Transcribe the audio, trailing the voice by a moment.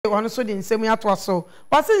One so the nsɛm ato so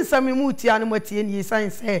wase nsɛm mu tia no matie ni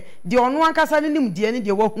science de ɔno ankasa ne nim de ne de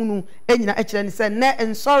wahunu enyina ɛkyerɛ ne sɛ ne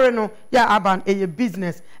nsɔre no ya aban eye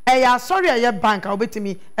business ya sorry eye bank a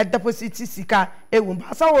obetimi deposit sika ewu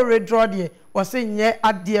ba sa wo withdraw de wase nye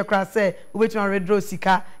ade kra sɛ obetimi withdraw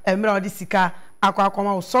sika emra ode sika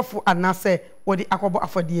akwa usofo anase wode akobo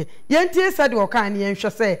afodie yentie sɛ de wɔka ne yenhwɛ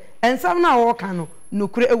sɛ ensam na wɔka no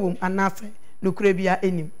nokure ewum anase nokure bia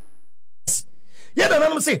enim. Yada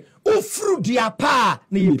na say o fru dua pa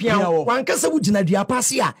na ye pian wan kasa wo gina dua pa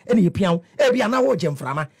se a na ye pian e bia na wo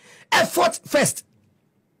gemframa effort first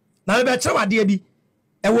na me be kire wade bi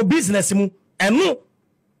e wo business mu eno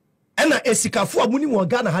e na esikafo amuni mo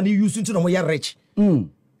Ghana ha na use nti no mo ye rich ye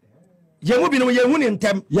mu bi no ye hu ni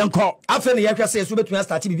ntem yenko afa na ye hwɛ sɛ so betumi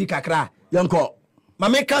start bibi kakra yenko ma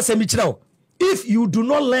me ka sɛ mi kire wo if you do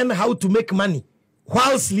not learn how to make money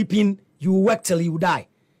while sleeping you work till you die.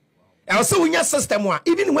 Also, in your system,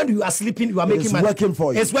 even when you are sleeping, you are making money. Working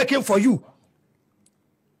for you. It's working for you.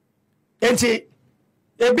 And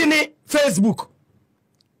Facebook,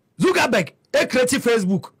 Zuckerberg, a creative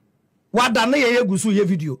Facebook. What done ye gusu ye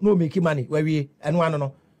video? No making money. Where we and one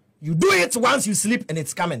no. You do it once you sleep and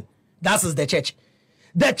it's coming. That is the church.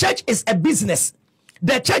 The church is a business.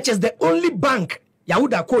 The church is the only bank.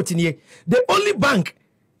 Yahuda quote in here. The only bank.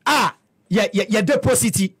 Ya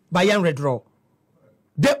deposit by yan withdraw.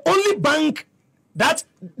 The only bank that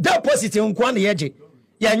deposit in Kwan Yeji,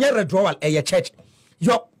 your withdrawal at your church.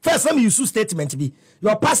 Your first time you use statement be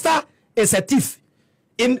your pastor is a thief.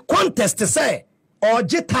 In contest to say or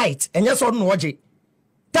J tight and yes or no J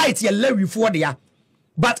tight your levy for there.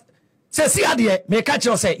 But say see idea may catch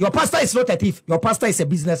you say your pastor is not a thief, your pastor is a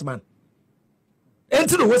businessman.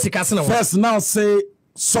 Into the West Casino. First now say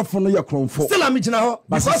soften your crown for still I'm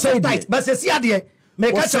because say tight, but say see idea.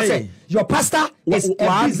 Make us say your pastor is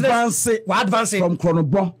a business. We advance from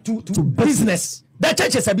chronobo to business. The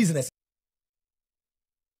church is a business.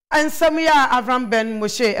 And some ya Avraham Ben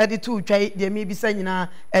Moshe editu try de me bi say nyina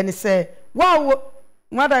and say wow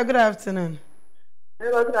mother good afternoon.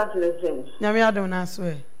 Good afternoon. Nyame adom na so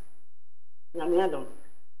e. Nyame adom.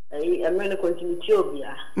 Emre continue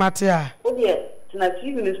obia. Matia. Obia na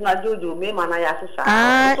TV is na jojo me mana ya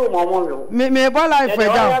sesa so mo mo me bo life for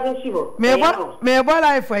down me bo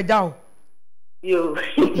life for down yo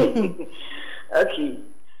okay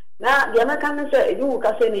na dia na kan say edu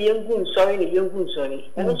ka say ne yengun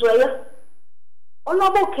sorry eno so ya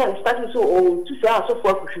onobo ken start so o tu say asofo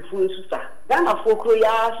akuhwefu susa Ghana fo kro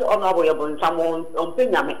ya so onobo ye bon samon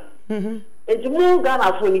ompenyame ejimu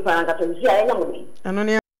Ghana fo ni pa na ka say ya nyamo eno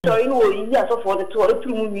ne so you know you are so for the to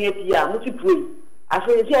turu mu nwie pia mu ti pray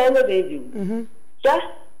afei ti ayo dey do just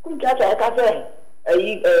kum ka ta ka say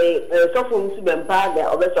so for mu su bempa da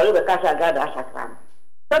obesori be ka sa gada asakran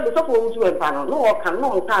so for mu su bempa no o kan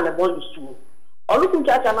no kan na bond su olu kum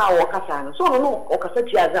ka ta na o ka sa no so no o ka sa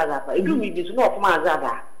ti azaza pa edu mi bi so no o kuma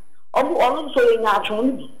azaza obu olu so ye nya atwon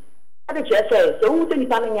ni bi ade che say so wu te ni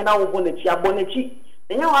pa na nya na wo bonachi abonachi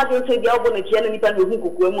enya wa de se dia obonachi na ni pa na hu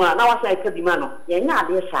kokko mu a na wa sa ka bi ma no ye nya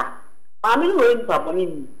ade sa ma me no ni pa boni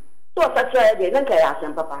ni so satra de na ka ya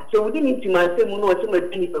asem papa so wudi ni timanse mu no o se ma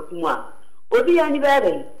bi ni pa ku mu a odi ya ni be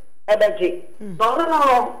de ebeje so no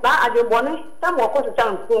na ade boni ta mo ko se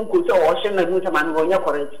tan ko so o hye na mu ta ma no nya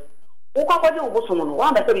correct wo kwa kwaje wo so no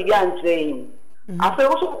wa ba se bi antre yin afa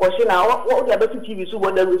wo so ko hye na wo de abetu TV so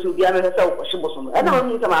wo da wo so bi a me se wo ko hye bo so no e na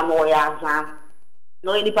mu ta ma no ya azan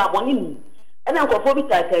no ni pa boni ni and then for me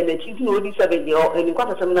that time the chief no di 7 year and in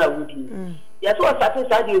quarter seminar wudi yes was started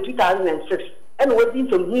study in 2006 and we been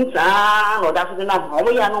some hints or that is na o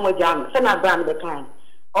ya no mo jam se na brand the time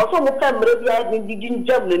also mo pem re bia di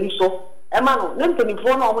jam na ni so e ma no nem to ni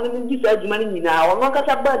fo na o mo ni di sa adwuma ni nyina o no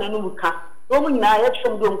kasa ba na no buka o mo nyina ya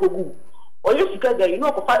twom do nkogu o ye sika ga you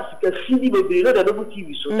know ko fa sika fili bebre no da do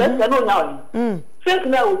TV so that no now fake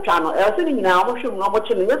na o twa no e se ni nyina mo hwem no mo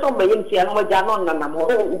che no yeso mba ye ntia no mo ja no na mo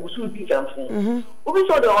o busu ti sanfo o bi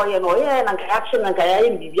so de o ye no ye na ka action na ka ya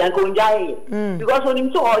ye bibia ko nja ye because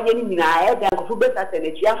oni so o ye ni nyina e da ko fu beta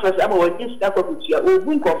tele ti afro se aba o ti sika ko tia o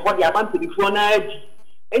bu nko fo de aba telefone na adi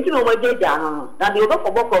enti no mo je ja no na de o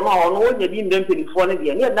ko boko no o no o nya bi ndem telefone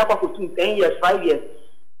de ni na kwa ko 10 years 5 years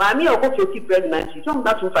Mami oko 50 pregnancy so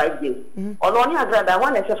that 5 years ono ni agrada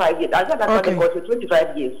one is 5 years agrada for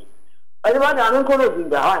 25 years I want to go to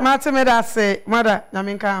Bimba. Martin say, Mother,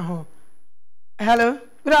 Naminka ho. Hello,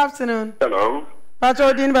 good afternoon. Hello.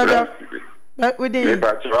 Patrol Dean Baba. Within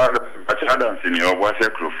Patrol Senior was a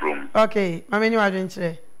crew from. Okay, I mean you are doing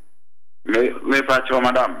Me Patrol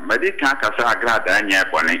Madam, Medica Casa Grada and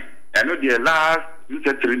Yaponi. And the last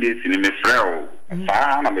 3 days in Miss Frau.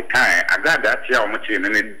 I'm a kind. I got that here much in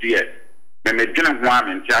any dear. me dwene ho a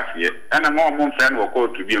me ntiafie ena mo mo mfa no ko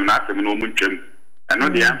to bi na asem no mu ntwam eno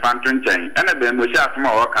de enfan tonchen ena be mo sha asem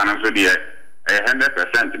a wo ka no so de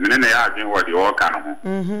 100% me ne ya adwen wo de wo ka no ho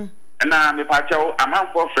ena me pa chawo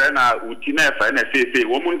amanfo frɛ na uti na fa na sese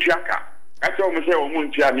wo mu ntiaka kacha o mo se wo mu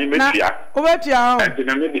ntia me metia o betia o enti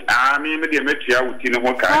me de me de metia uti ne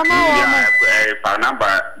ho ka ya fa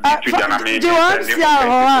number tu jana me je wan sia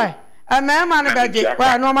ho ai amema ne beje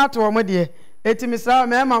kwa no ma to mo de etimisa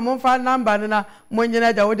amema mo fa number na mo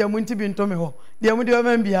nyina da wo de mo ntibi ntome ho de mo de o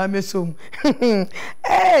man bia mesom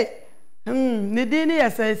eh ni dini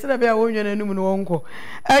yesa sira bia wo nwene num no wonko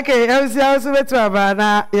okay elsia so betu aba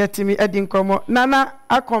na yetimi adi nkomo nana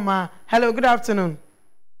akoma hello good afternoon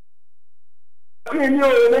ba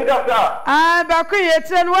ku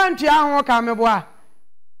yetire no wantua ho ka meboa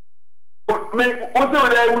me ozo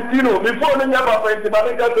le utino me fo no nya ba fenti ba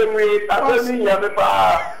me ka temi atemi ya me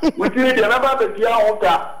pa utini de na ba be tia ho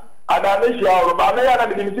ka adane shia ro ba me ya na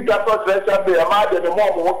me mi sika to special be ma de me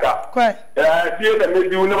mo ka tie na me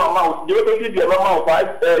di no ma je be di ma ma fa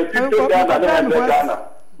tito Ghana na me Ghana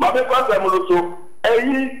ma be kwa mo so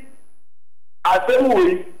eyi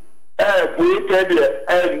asemui we ke de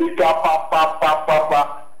ni ka pa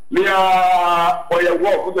Mia oya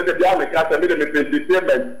wo ko de bia me ka me de me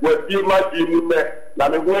payment we bi ma di ni me na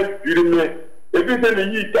me wo biri me e bi se ni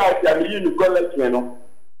yi ta ya ni yi ni collection no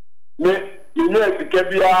me ni e ke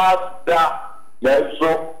bia da na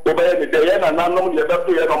so o ba ni de ya na nanom de ba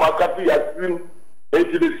to ya no ma ka fi ya sim e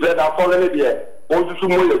ti bi se da so le ni de o su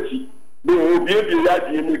mo le ti bi o bi ya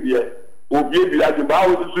di ni bi obi bi aju ba o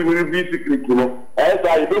su ni bi secret no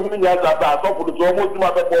sa e be hu nya sa ta so fu so mo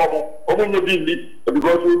tuma be bo mo nye bi ni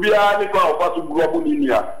because obi a ni ko o fa su gro mo ni ni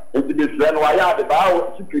a e ti be se no aya de ba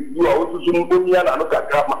o secret you o su mo ni na no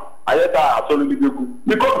kakra ma aya ta so ni bi ku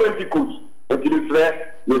mi ko Pentecost e ti be se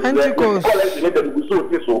ni ko le ni de ku so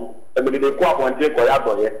ti so e be de ko abonte ko ya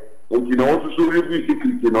do ye enti no o su bi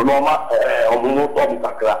secret no no ma o mo to mo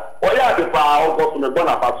kakra o ya de pa o ko so me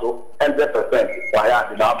bona fa so 100% wa ya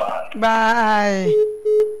de na ba bye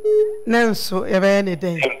Nanso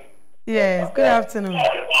anything. Yes, good afternoon.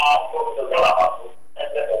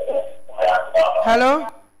 Hello?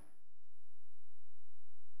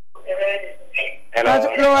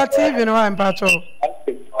 Hello. Lower TV no I'm patrol.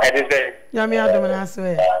 Yami Adamana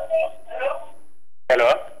swear.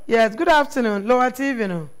 Hello? Yes, good afternoon. Lower TV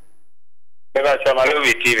no. Never show my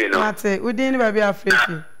TV no. Mate, we didn't be afraid.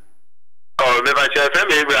 Oh, never show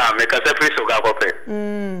Abraham make us a free so go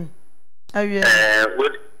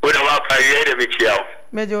we don't have to hear the video.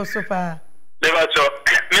 Major Sofa. Never so.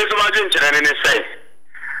 Miss Margin, and say,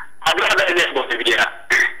 I'd rather any here.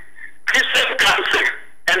 Christian Council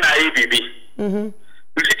and IBB. We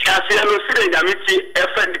can see a Lucille Yamiti, a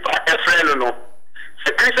friend, no.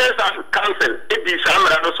 The Christian Council, it is some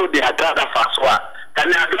and also the Agrada Faswa,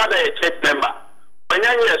 and the Agrada a church member. When you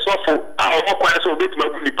are so full, our work will be to my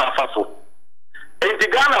Pafaso. And the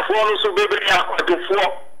Ghana for also be to four.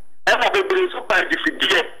 And I be bring so by the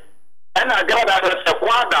figure. And I gather that a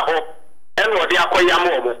quadra and what they are called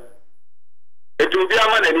Yamomo. It will be a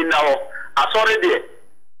man in now. I saw it there.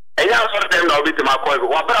 And I saw them now with my coil.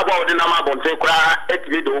 What about the number of the cry at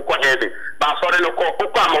me to go ahead? But for the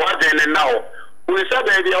Okama was then now. We said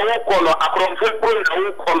that they are all across full corner.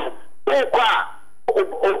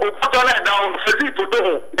 Put down for people to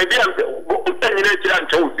do. Maybe I'm 10 minutes and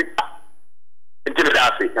 2.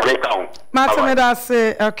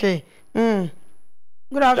 Martin, okay.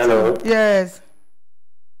 Good afternoon. Hello. Yes.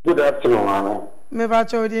 Good afternoon, Anna. Me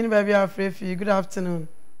pacho di ni baby afraid for you. Good afternoon.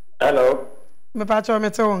 Hello. Me pacho me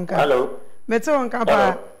to wonka. Hello. Me to wonka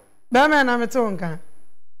pa. Ba me na me to wonka.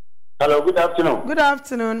 Hello, good afternoon. Good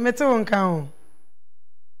afternoon. Me to wonka o.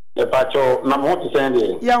 Me pacho na mo ti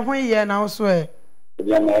sende. Ya ho ye na so e.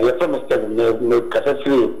 Ya na ye fa Mr. Me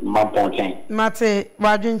kasasiri mamponten. Mate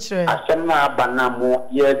wadwinchire. Asem na abana mo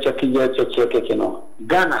ye cheke no.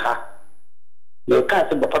 Ghana ha. Le ka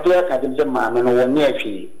se bapapa ka de ma me no woni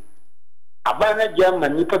afi. Abana jama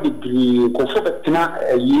nipa bibiri ko fo betina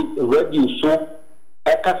yi radio so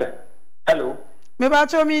e kase. Hello. Me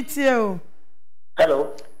pacho mi tie o.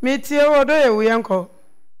 Hello. Me tie o do ye wu yanko.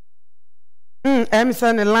 Em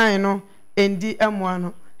send the line no endi M1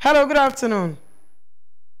 no. Hello, good afternoon.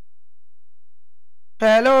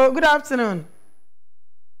 Hello, good afternoon.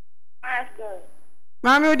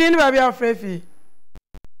 Mami, you didn't baby afraid fi.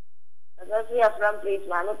 That's we are from place,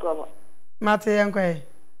 man. No problem. Mate yanko.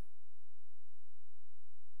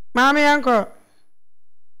 Mami yanko.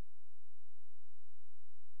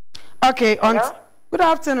 Okay, on. Good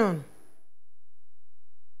afternoon.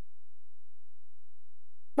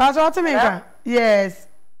 What you mean? Yes.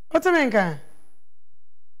 What you mean?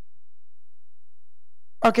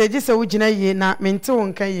 Okay, just say ujina ye na mente wo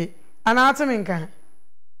nka ye. Ana atime nka.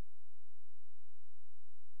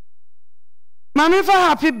 Mami for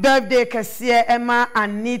happy birthday kasiye Emma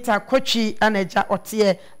Anita Kochi aneja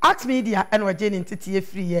otie at media and waje ni ntiti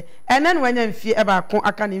free ye enen wanya mfie eba ko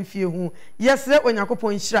aka ni mfie hu yesre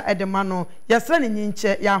onyankopon hira edema no yesre ni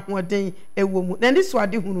nyinche ya hoden ewo mu na ndi so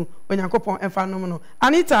ade hunu onyankopon emfa nom no.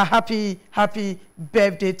 Anita, happy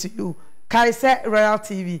birthday to you. Kaise Royal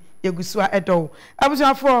TV yegusua edo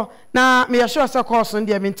abusuafo na me yesho so course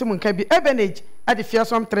ndi amentim nka bi ebenage ade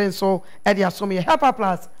fiasom 3 so ade asom ye helper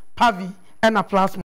plus pavi and a plus